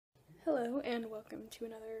Hello and welcome to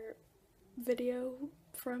another video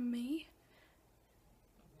from me.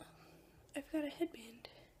 I've got a headband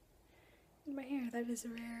in my hair. That is a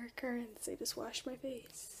rare occurrence. I just washed my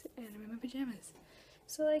face and I'm in my pajamas.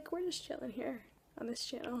 So we're just chilling here on this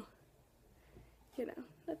channel. You know,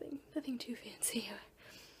 nothing too fancy.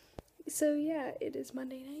 So yeah, it is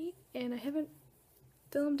Monday night and I haven't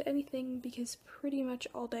filmed anything because pretty much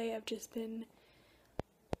all day I've just been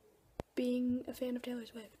being a fan of Taylor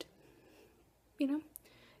Swift. You know,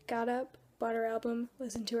 got up, bought her album,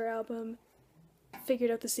 listened to her album, figured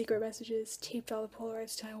out the secret messages, taped all the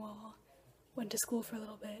Polaroids to my wall, went to school for a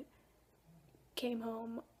little bit, came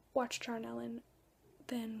home, watched her on Ellen,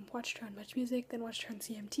 then watched her on Much Music, then watched her on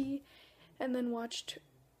CMT, and then watched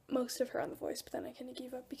most of her on The Voice, but then I kind of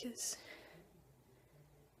gave up because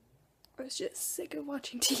I was just sick of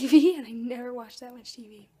watching TV, and I never watched that much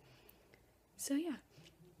TV. So yeah,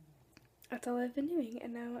 that's all I've been doing,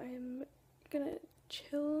 and now I'm gonna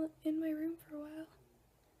chill in my room for a while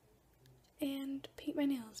and paint my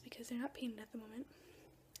nails because they're not painted at the moment.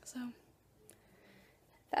 So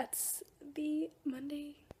that's the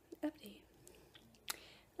Monday update.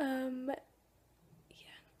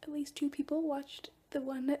 Yeah, at least 2 people watched the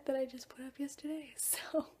one that I just put up yesterday, so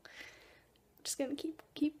I'm just gonna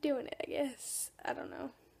keep doing it, I guess. I don't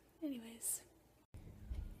know. Anyways,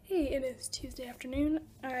 hey, it is Tuesday afternoon.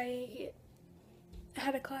 I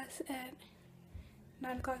had a class at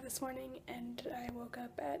 9 o'clock this morning and I woke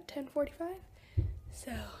up at 10:45,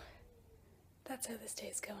 so that's how this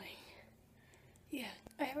day's going. Yeah,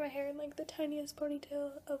 I have my hair in the tiniest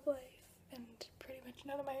ponytail of life and pretty much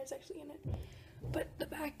none of my hair is actually in it, but the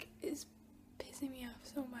back is pissing me off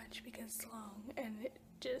so much because it's long and it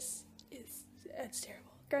just is, it's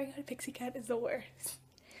terrible. Growing out a pixie cut is the worst.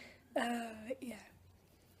 Yeah,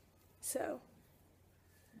 so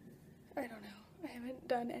I don't know. I haven't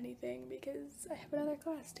done anything because I have another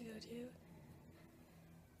class to go to.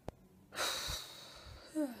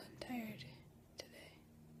 I'm tired today.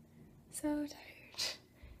 So tired.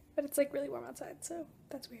 But it's really warm outside, so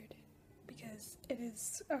that's weird. Because it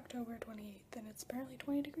is October 28th and it's apparently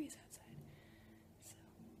 20 degrees outside. So,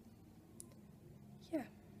 yeah.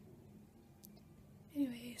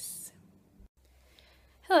 Anyways.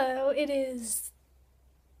 Hello, it is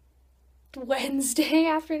Wednesday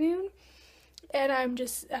afternoon. And I'm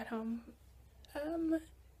just at home,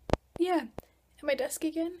 yeah, at my desk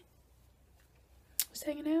again, just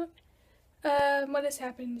hanging out. What has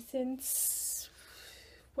happened since,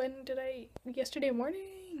 yesterday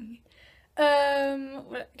morning?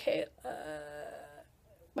 Okay,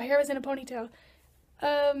 my hair was in a ponytail.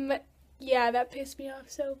 Yeah, that pissed me off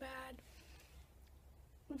so bad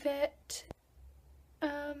that,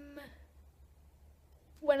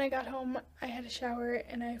 when I got home, I had a shower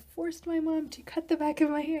and I forced my mom to cut the back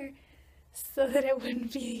of my hair so that it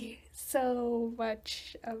wouldn't be so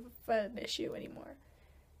much of an issue anymore.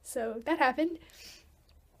 So that happened.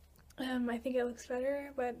 I think it looks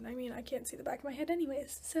better, but I mean, I can't see the back of my head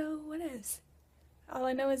anyways, so what is? All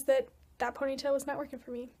I know is that ponytail was not working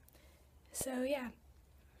for me. So yeah,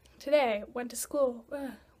 today, went to school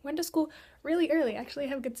really early. Actually, I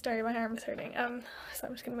have a good story. My arm is hurting, so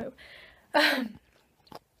I'm just gonna move.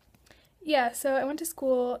 Yeah, so I went to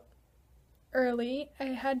school early. I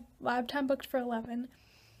had lab time booked for 11,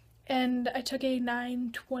 and I took a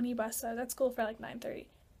 9:20 bus, so I was at school for 9:30.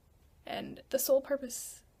 And the sole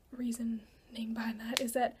reasoning behind that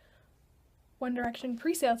is that One Direction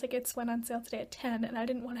pre-sale tickets went on sale today at 10, and I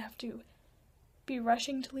didn't want to have to be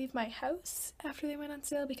rushing to leave my house after they went on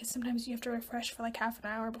sale, because sometimes you have to refresh for half an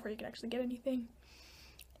hour before you can actually get anything.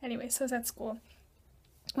 Anyway, so I was at school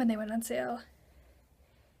when they went on sale.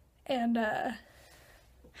 And, I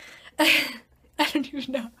don't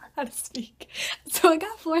even know how to speak. So I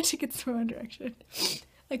got floor tickets for One Direction.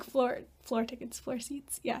 Floor tickets, floor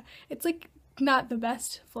seats. Yeah, it's not the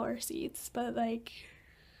best floor seats, but I'm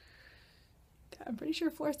pretty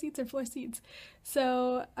sure floor seats are floor seats.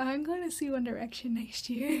 So I'm going to see One Direction next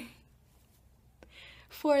year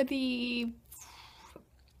for the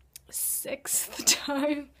 6th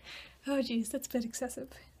time. Oh geez, that's a bit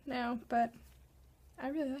excessive now, but I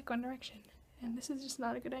really like One Direction, and this is just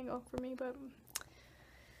not a good angle for me, but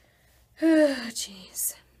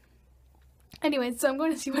jeez. Anyways, so I'm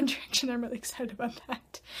going to see One Direction. I'm really excited about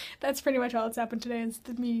that. That's pretty much all that's happened today, is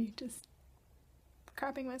me just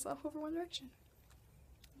crapping myself over One Direction.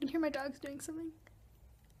 You can hear my dogs doing something.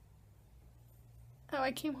 Oh,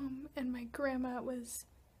 I came home and my grandma was,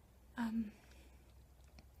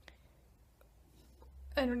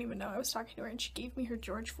 I don't even know, I was talking to her and she gave me her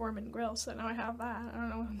George Foreman grill, so now I have that. I don't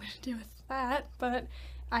know what I'm going to do with that, but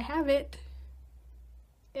I have it.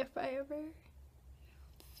 if I ever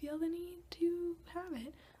feel the need to have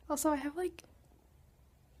it. Also, I have like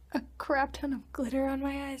a crap ton of glitter on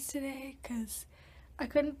my eyes today because I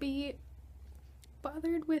couldn't be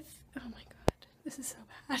bothered with, oh my god, this is so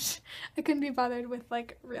bad. I couldn't be bothered with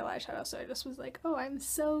like real eyeshadow, so I just was like, oh, I'm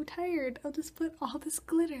so tired, I'll just put all this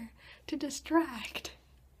glitter to distract.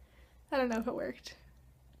 I don't know if it worked,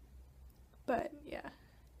 but yeah.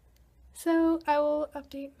 So I will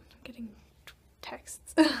update, I'm getting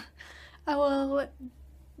texts. I will,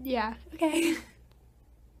 yeah, okay.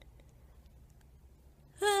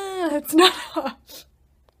 It's not off.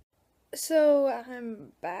 So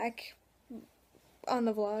I'm back on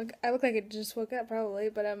the vlog. I look like I just woke up probably,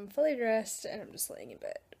 but I'm fully dressed and I'm just laying in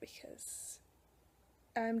bed because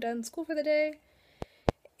I'm done school for the day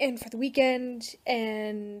and for the weekend,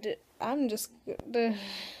 and I'm just,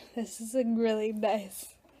 this is a really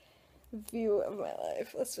nice view of my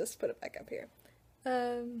life. Let's just put it back up here.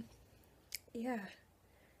 Yeah,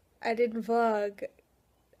 I didn't vlog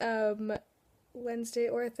Wednesday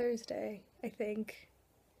or Thursday, I think.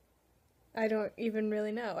 I don't even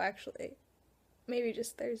really know, actually. Maybe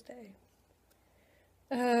just Thursday.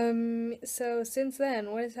 So since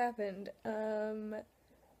then, what has happened?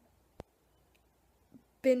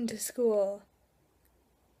 Been to school.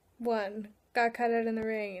 1, got caught out in the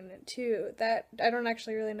rain. 2, that, I don't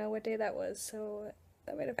actually really know what day that was, so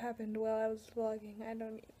that might have happened while I was vlogging. I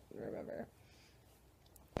don't even remember.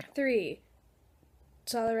 3,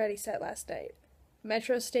 saw the Ready Set last night.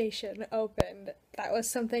 Metro Station opened. That was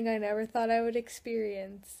something I never thought I would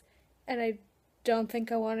experience, and I don't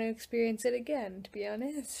think I want to experience it again, to be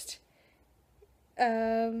honest.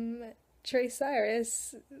 Trey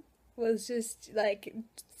Cyrus was just, like,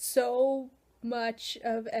 so much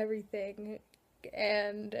of everything,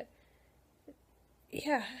 and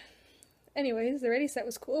yeah. Anyways, the Ready Set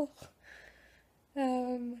was cool.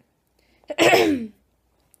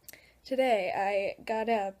 Today, I got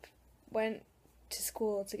up, went to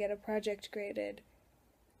school to get a project graded,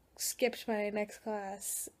 skipped my next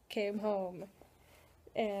class, came home,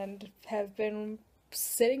 and have been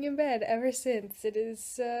sitting in bed ever since. It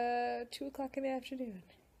is 2 o'clock in the afternoon.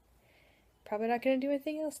 Probably not gonna do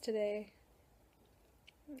anything else today.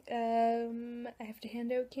 I have to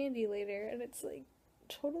hand out candy later, and it's like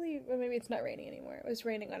totally, well, maybe it's not raining anymore. It was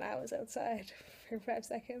raining when I was outside for 5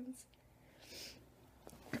 seconds.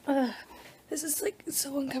 This is like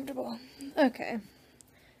so uncomfortable. Okay.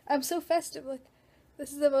 I'm so festive. Like,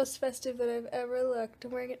 this is the most festive that I've ever looked.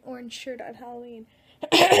 I'm wearing an orange shirt on Halloween.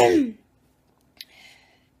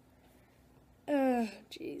 Oh,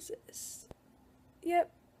 Jesus.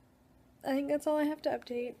 Yep. I think that's all I have to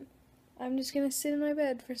update. I'm just gonna sit in my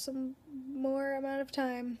bed for some more amount of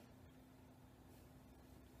time.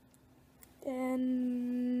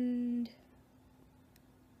 And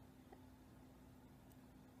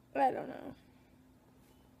I don't know.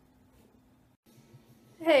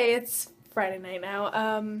 Hey, it's Friday night now.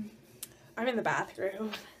 I'm in the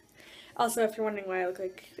bathroom. Also, if you're wondering why I look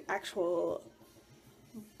like actual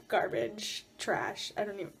garbage, trash, I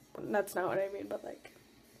don't even, that's not what I mean, but like,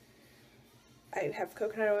 I have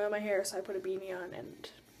coconut oil in my hair, so I put a beanie on, and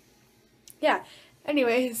yeah.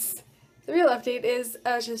 Anyways, the real update is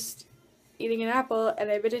I was just eating an apple,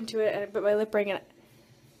 and I bit into it, and I bit my lip ring,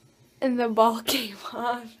 and the ball came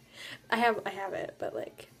off. I have it, but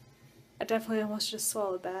like, I definitely almost just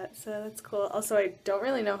swallowed that, so that's cool. Also, I don't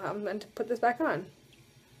really know how I'm meant to put this back on.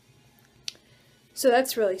 So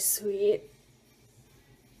that's really sweet.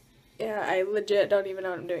 Yeah, I legit don't even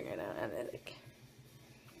know what I'm doing right now, and I like,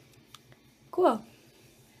 cool.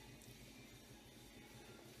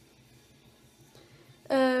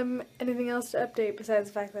 Anything else to update besides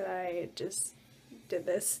the fact that I just did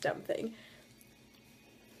this dumb thing?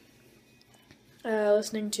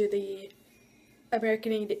 Listening to the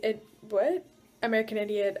American Idiot,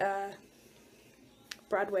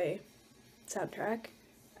 Broadway soundtrack,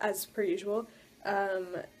 as per usual.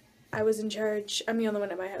 I was in charge, I'm the only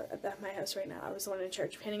one at my house right now. I was the one in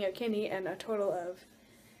charge of handing out candy, and a total of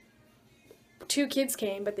 2 kids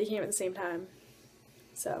came, but they came at the same time.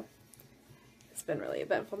 So, it's been a really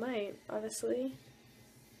eventful night, honestly.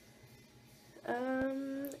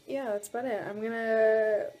 Yeah, that's about it.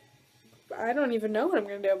 I don't even know what I'm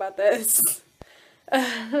gonna do about this.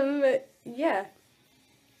 Yeah.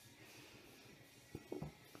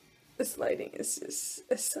 This lighting is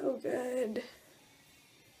just so good.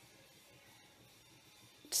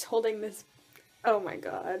 Just holding this, oh my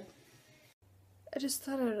god. I just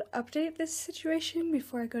thought I'd update this situation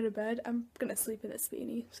before I go to bed. I'm gonna sleep in this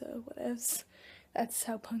beanie, so whatevs. That's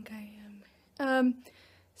how punk I am.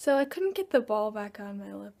 So I couldn't get the ball back on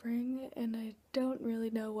my lip ring, and I don't really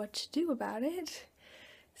know what to do about it.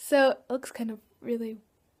 So it looks kind of really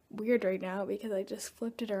weird right now because I just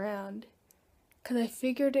flipped it around. Because I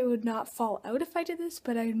figured it would not fall out if I did this,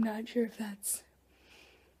 but I'm not sure if that's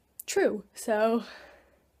true. So,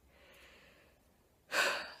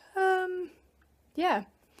 yeah.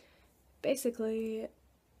 Basically,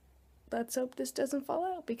 let's hope this doesn't fall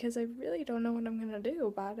out because I really don't know what I'm gonna do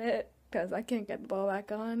about it. Because I can't get the ball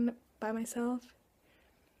back on by myself.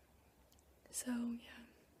 So, yeah.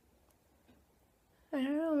 I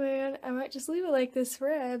don't know, man. I might just leave it like this for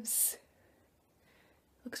Ebs.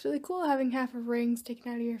 Looks really cool having half of rings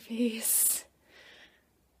taken out of your face.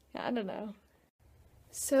 I don't know.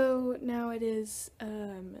 So now it is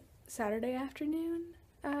Saturday afternoon.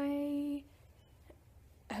 I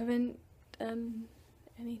haven't done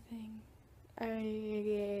anything.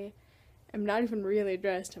 I am not even really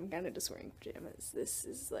dressed. I'm kind of just wearing pajamas. This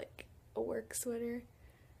is like a work sweater.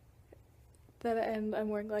 And I'm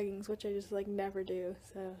wearing leggings, which I just like never do,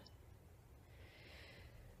 so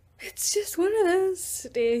it's just one of those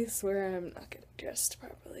days where I'm not getting dressed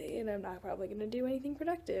properly and I'm not probably gonna do anything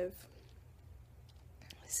productive.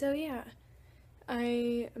 So yeah,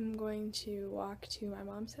 I am going to walk to my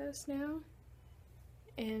mom's house now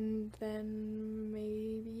and then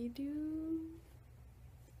maybe do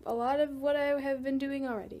a lot of what I have been doing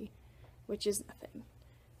already, which is nothing.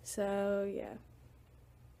 So yeah.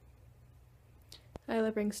 My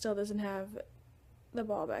lip ring still doesn't have the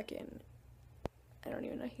ball back in. I don't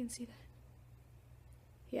even know if you can see that.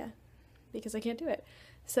 Yeah, because I can't do it.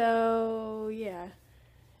 So yeah,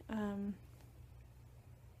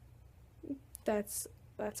 that's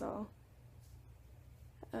all.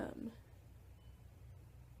 I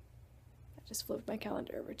just flipped my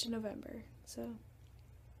calendar over to November, so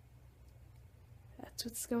that's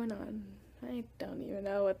what's going on. I don't even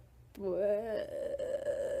know what.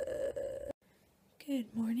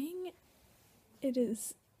 Good morning. It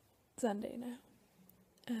is Sunday now.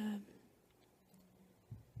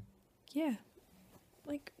 Yeah,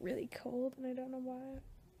 like really cold, and I don't know why.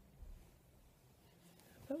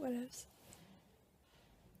 But whatevs.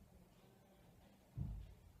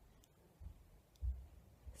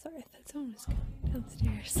 Sorry, I thought someone was coming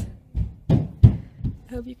downstairs.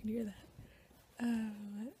 I hope you can hear that.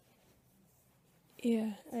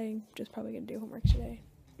 Yeah, I'm just probably gonna do homework today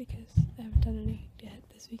because I haven't done any yet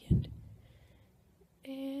this weekend.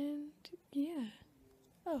 And yeah.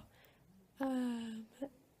 Oh,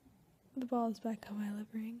 the ball is back on my lip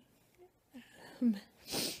ring.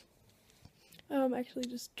 Actually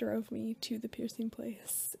just drove me to the piercing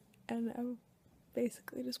place, and I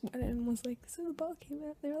basically just went in and was like, so the ball came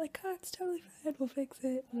out. They were like, oh, it's totally fine, we'll fix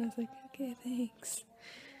it. And I was like, okay, thanks.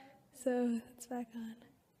 So it's back on.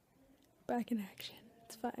 Back in action.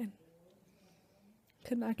 It's fine.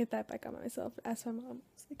 Could not get that back on myself. Asked my mom.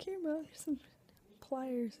 I was like, here, Mom, here's some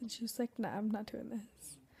pliers. And she was like, nah, I'm not doing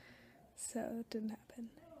this. So it didn't happen.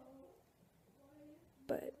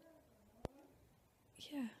 But,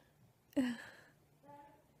 yeah. I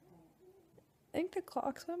think the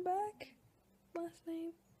clocks went back last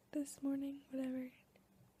night, this morning, whatever.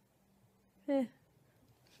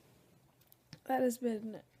 That has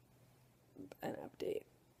been an update.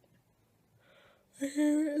 My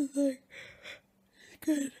hair is like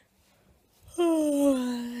good.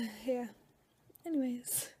 Oh, yeah.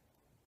 Anyways.